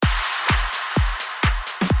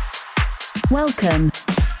Welcome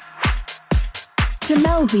to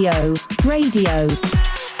Melvio Radio.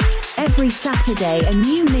 Every Saturday a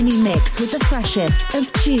new mini mix with the freshest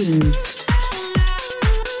of tunes.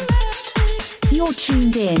 You're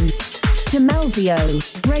tuned in to Melvio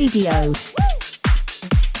Radio.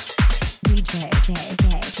 DJ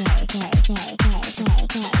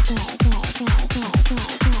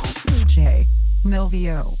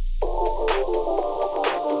Melvio.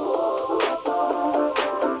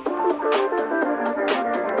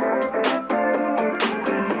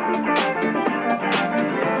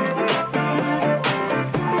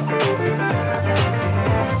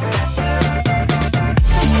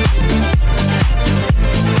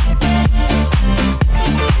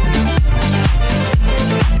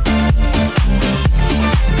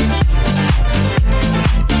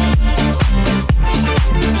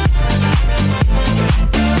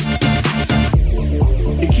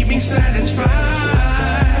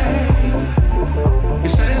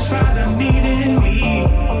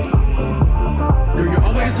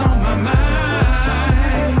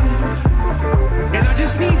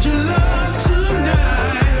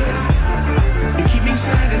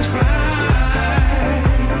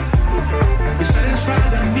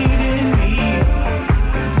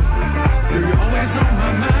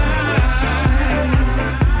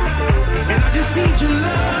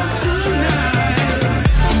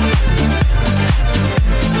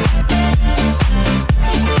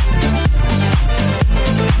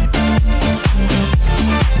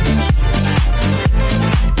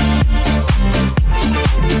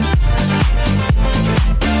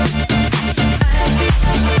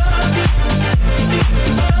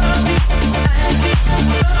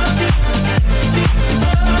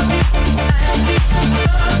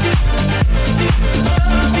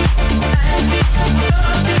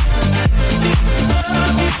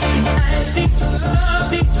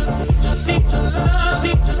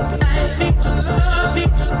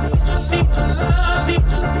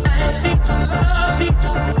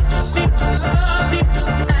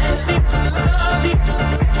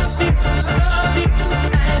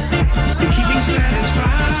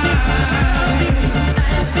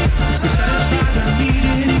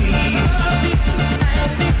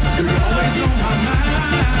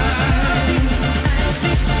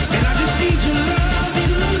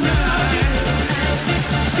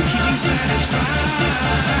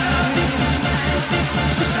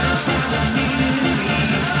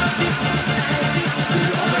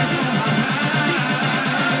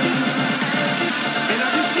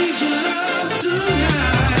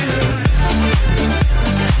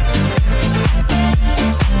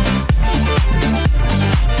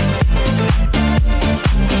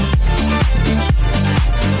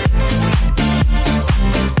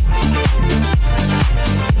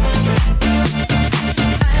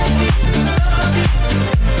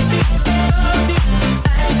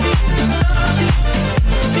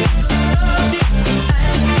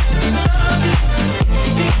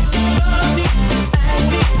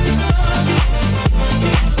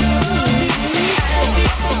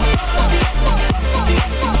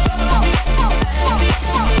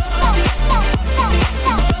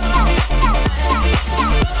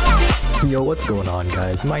 Yo, what's going on,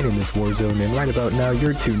 guys? My name is Warzone, and right about now,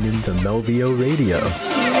 you're tuned in to Melvio Radio.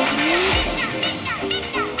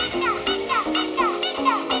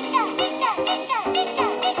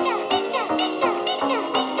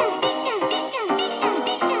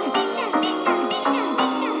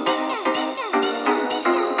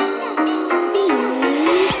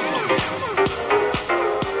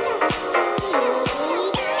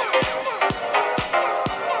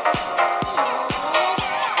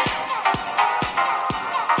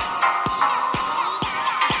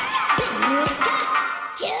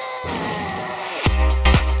 Yeah.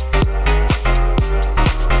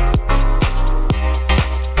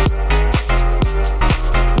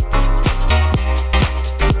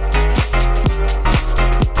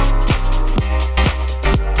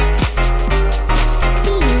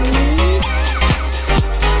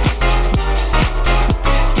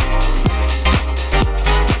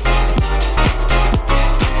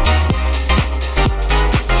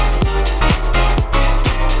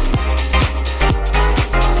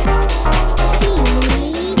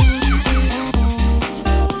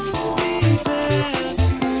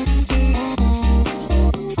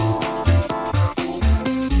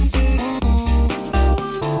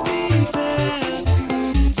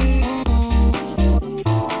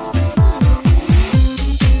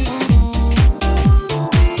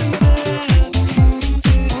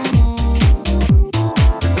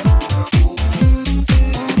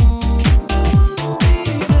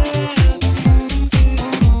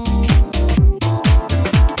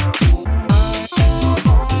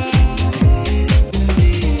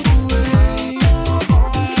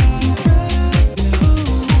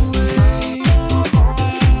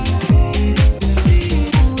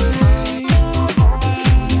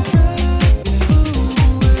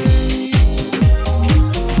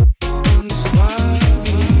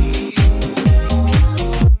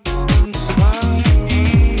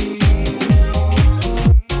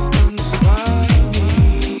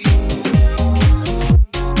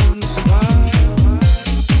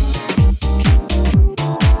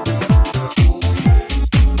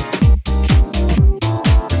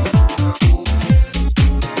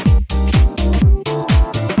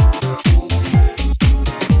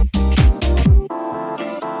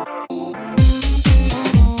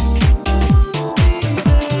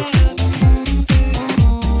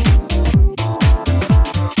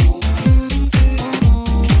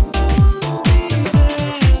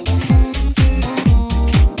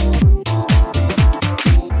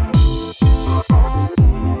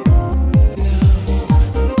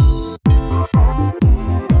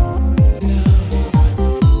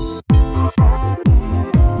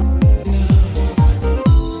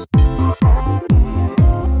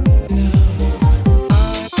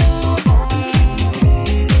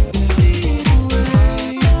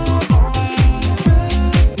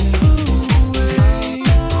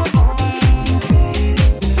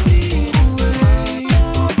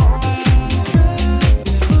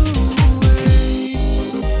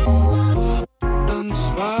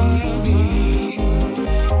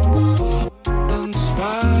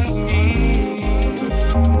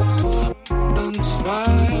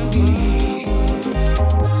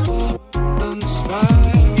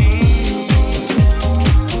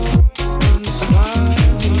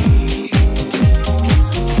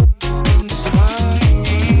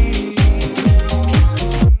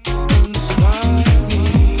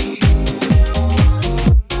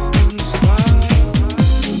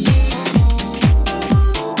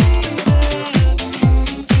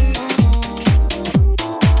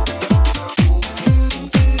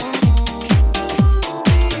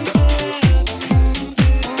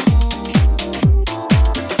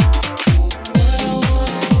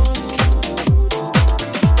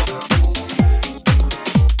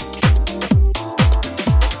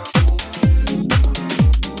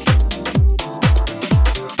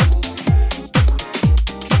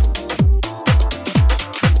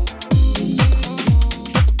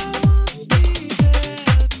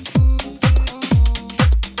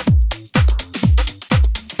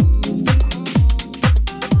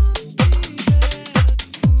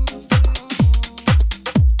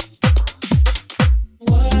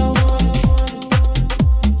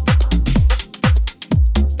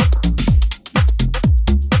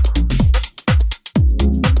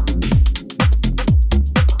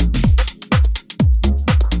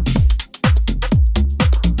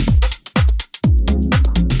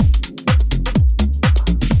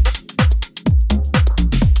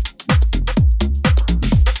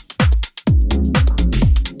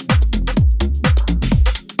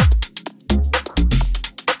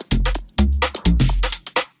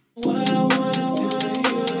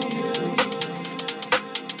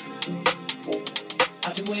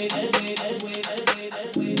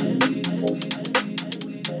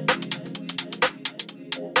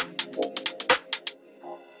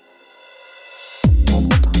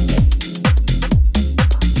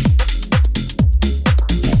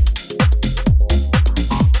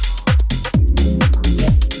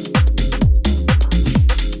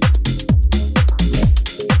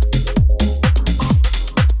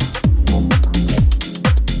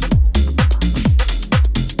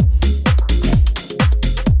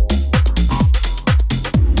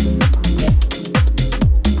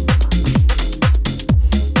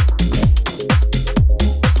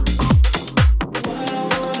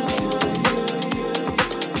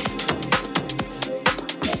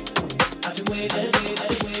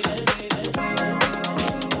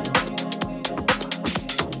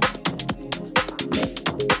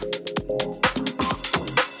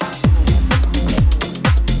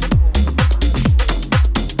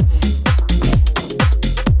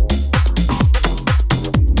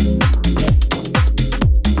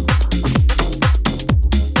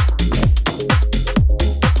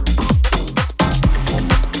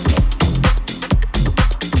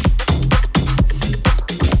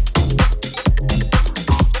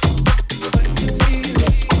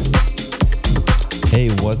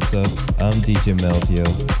 What's up? I'm DJ Melvio,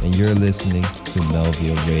 and you're listening to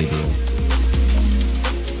Melvio Radio.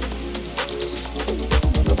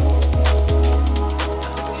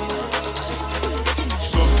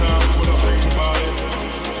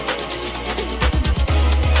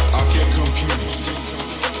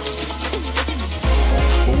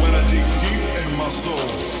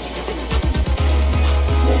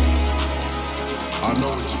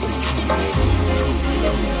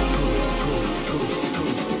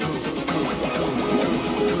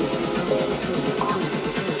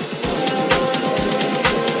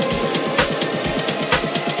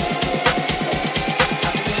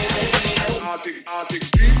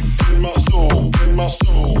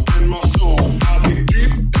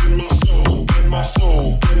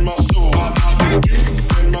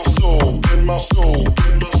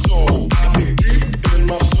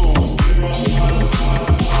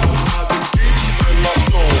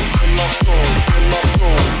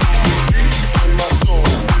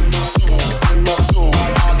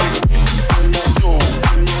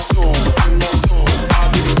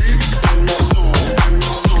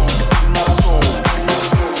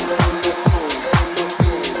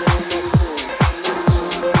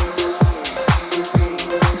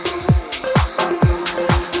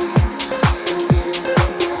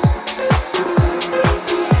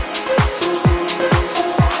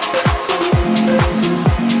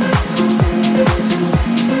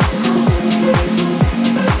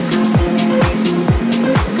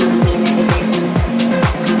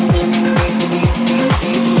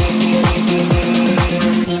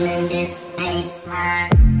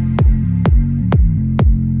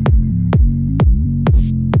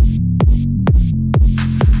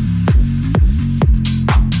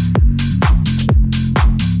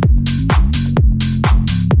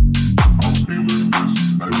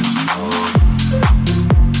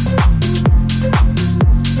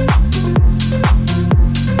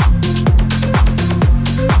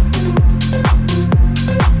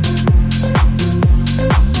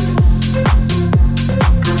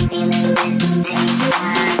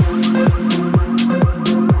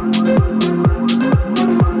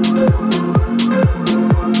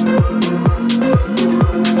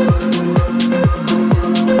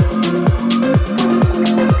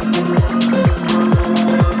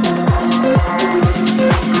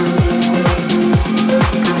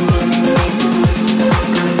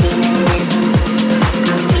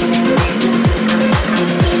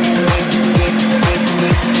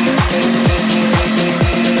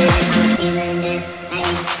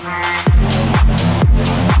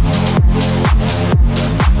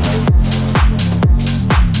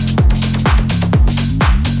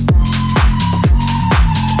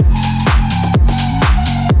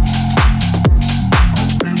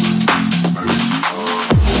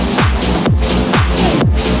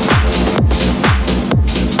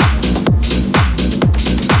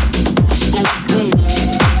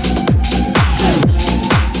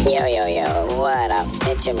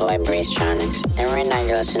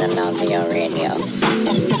 listen to Melvio Radio.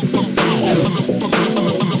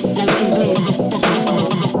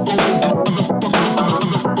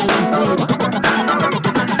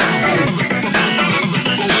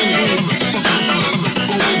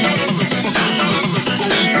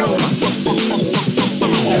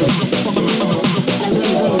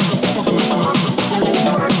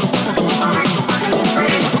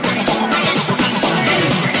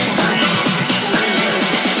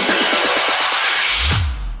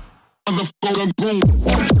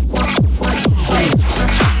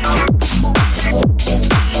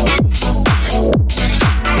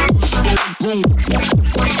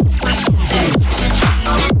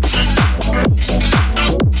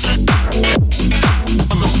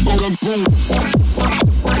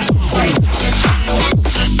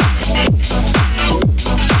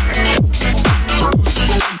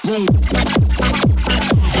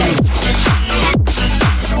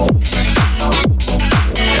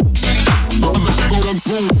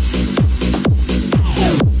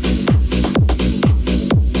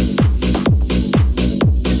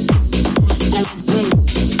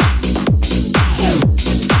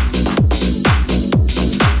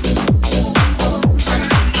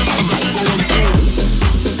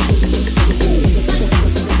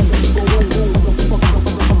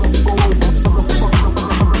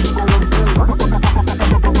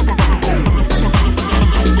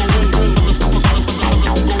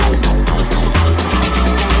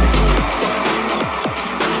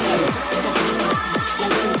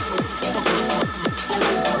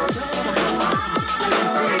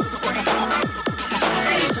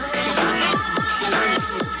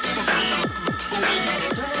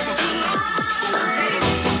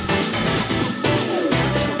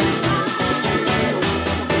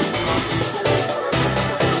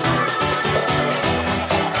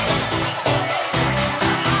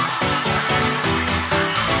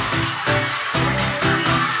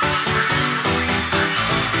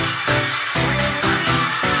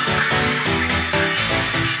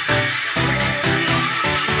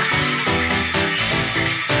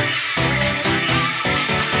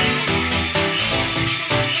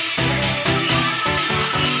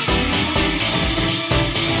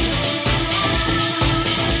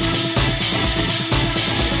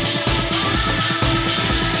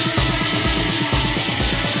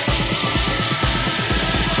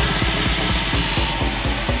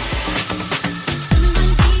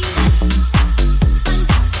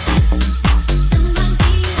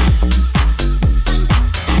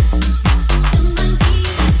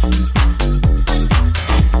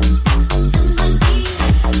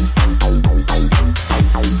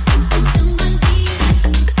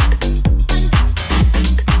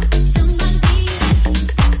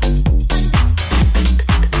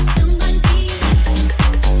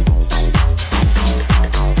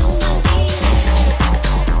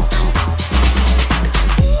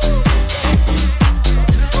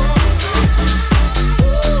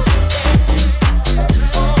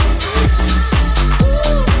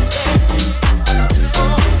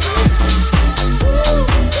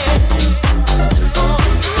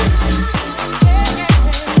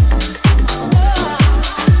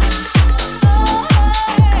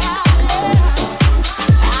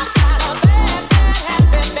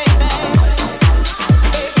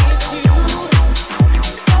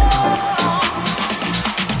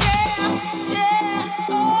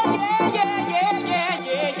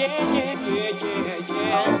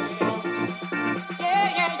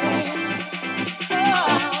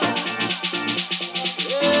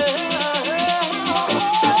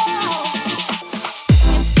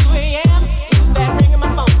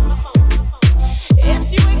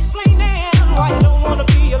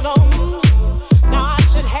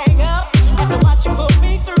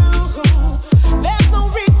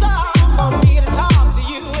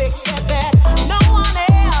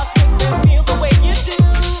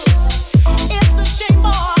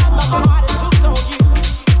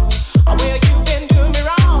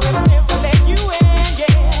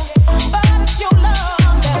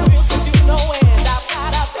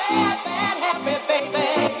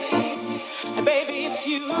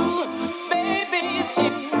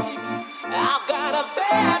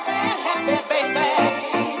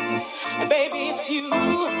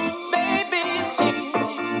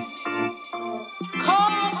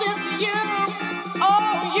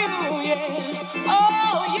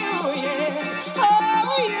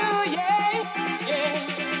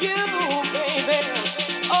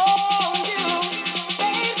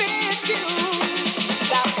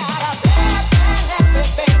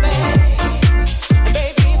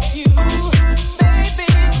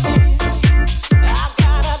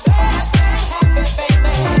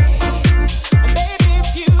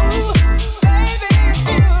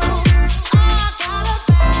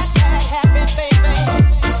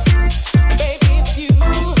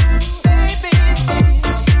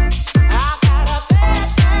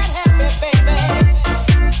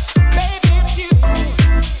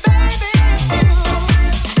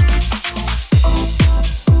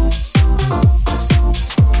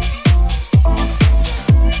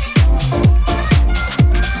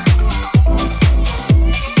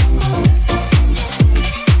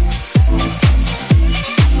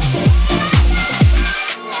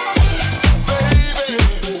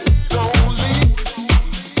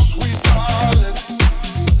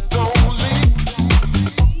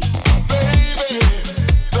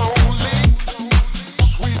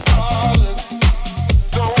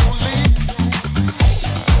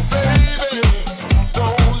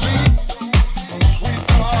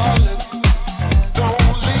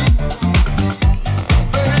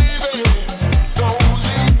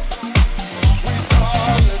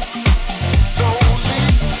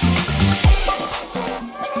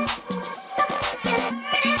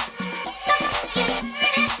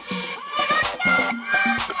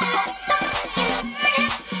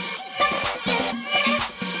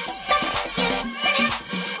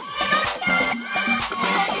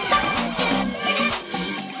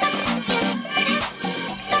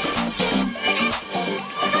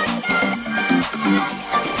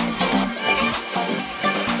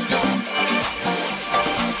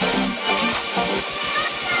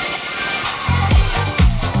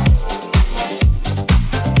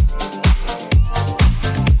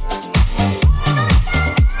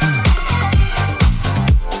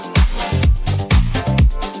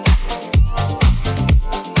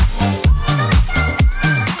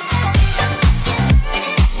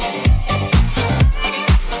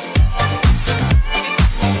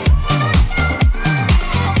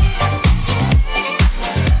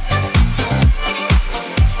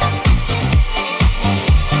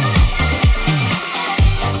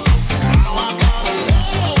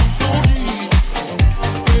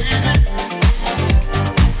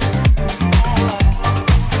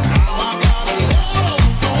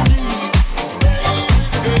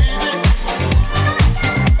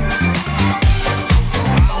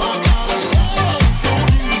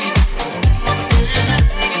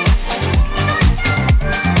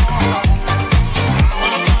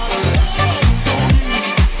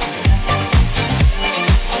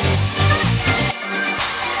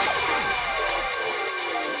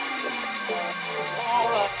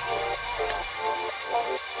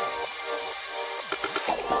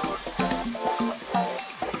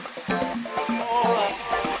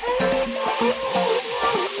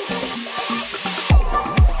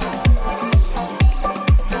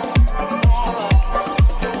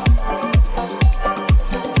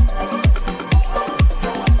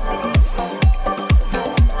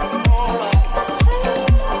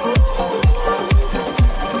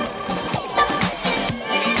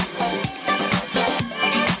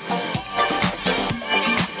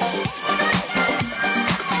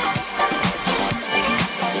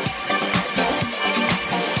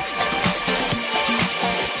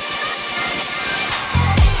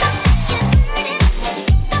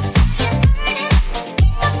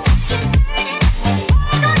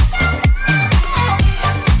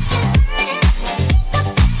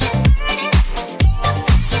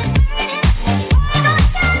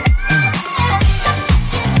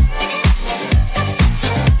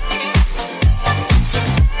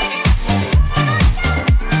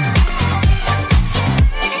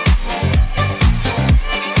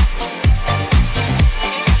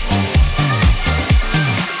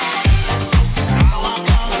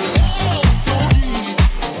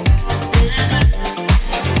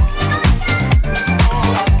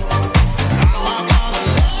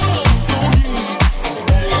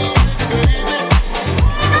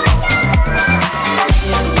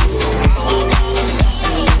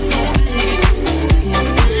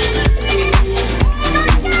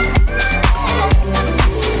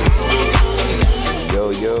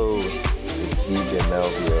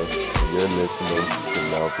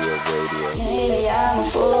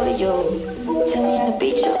 to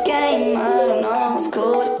beat your game. I don't know what's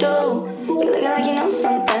cool to do. You're looking like you know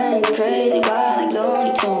something crazy, wild like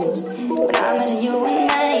Looney Tunes. When I imagine you and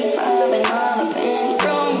me, vibing all up in the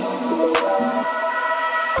room.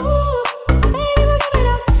 Ooh, baby, we'll give it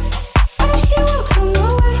up. I know she won't come no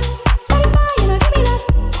way. Let it fire, now give me that.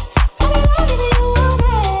 Let me love you, you want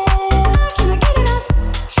it. I cannot get enough.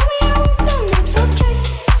 Show me how we're done, it's okay.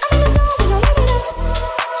 I'm in the zone, we gon' live it up.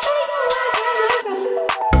 Show me how I can live it.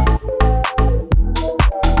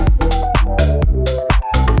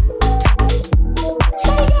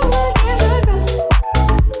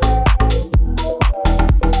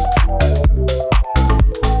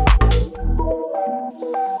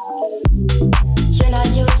 You're not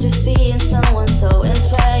used to seeing someone so in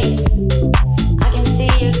place. I can see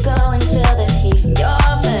you go and feel the heat from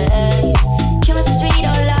your face. Chemistry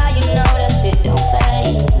don't lie, you know that shit don't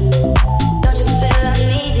fade. Don't you feel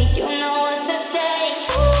uneasy? You know what's at stake.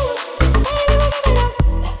 Ooh, baby, we'll give it up.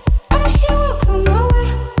 I know she won't come no way.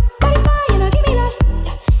 Let it fire, now give me that.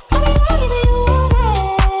 Let me love you, you want it.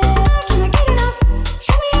 I cannot get enough.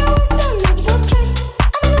 Show me how we're done, it's okay.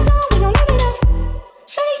 I'm in the zone, we gon' live it up.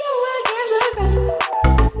 Show me how I can live it.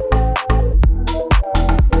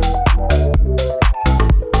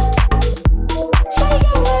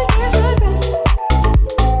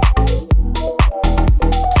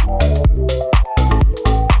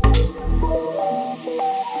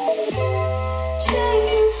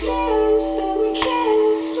 Chasing feelings that we can't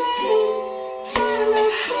explain. Find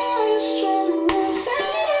out how you're struggling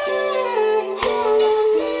insane. All I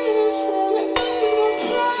need is wanna ease my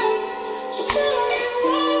pain. So tell me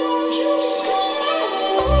why won't you just come out?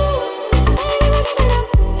 Ooh, baby, we'll give it up.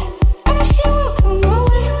 I know she won't come no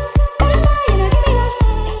way. Let it fire, now give me that.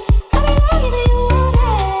 Let me love you, you want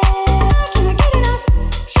it. I cannot get enough.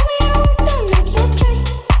 Show me how we're done, it's okay.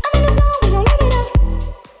 I'm in the zone, we gon' live it up.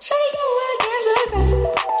 Show me how I can live it.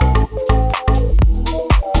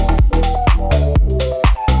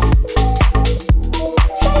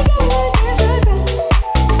 Show me how I can live it.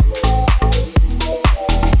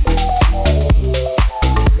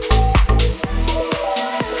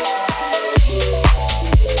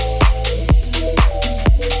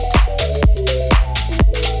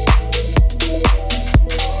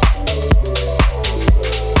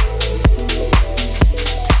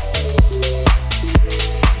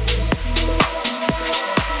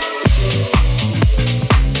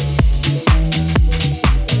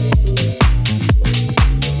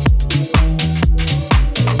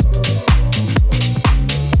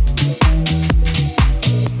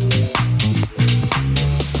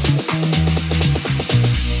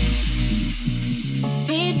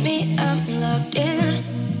 Meet me, I'm locked in.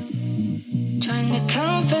 Join the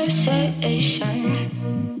conversation.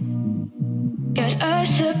 Got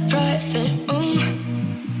us a private room.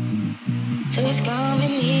 So it's gonna be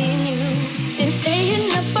me and you. Been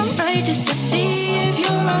staying up all night just to see if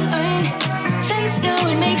you're online. Since no,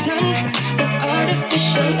 it makes none. It's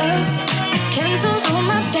artificial love. I canceled all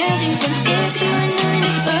my plans, even skipped my 9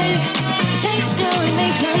 to 5. Since no, it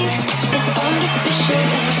makes none. It's artificial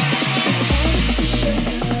love.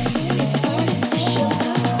 It's artificial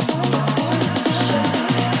love.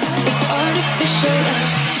 It's artificial love.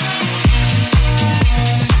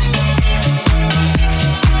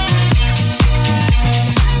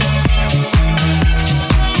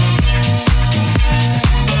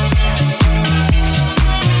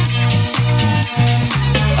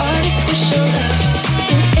 It's artificial love.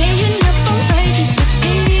 Been staying up all night just to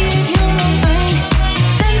see if you're online.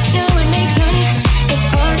 Since no, it makes none. It's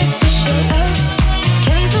artificial love.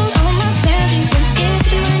 Canceled all my plans, even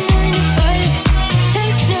skipped my 9 to 5.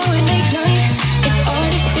 Since no, it makes none. It's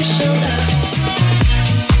artificial love.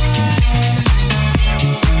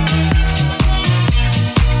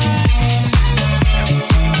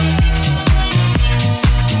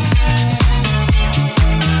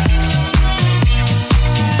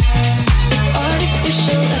 It's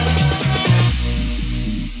artificial love.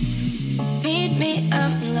 Meet me,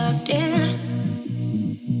 I'm locked in.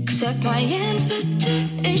 Accept my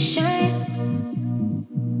invitation.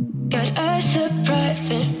 Got us a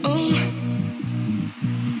private room.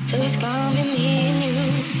 So it's gonna be me and you.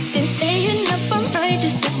 Been staying up all night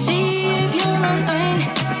just to see if you're online.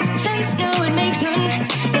 Since no, it makes none.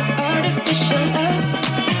 It's artificial love.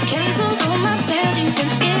 I canceled all my plans, even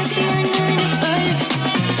skipped my 9 to 5.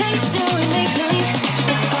 Since no, it makes none.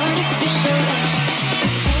 It's artificial love.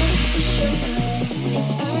 It's artificial love.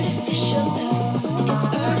 It's artificial love. It's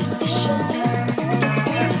artificial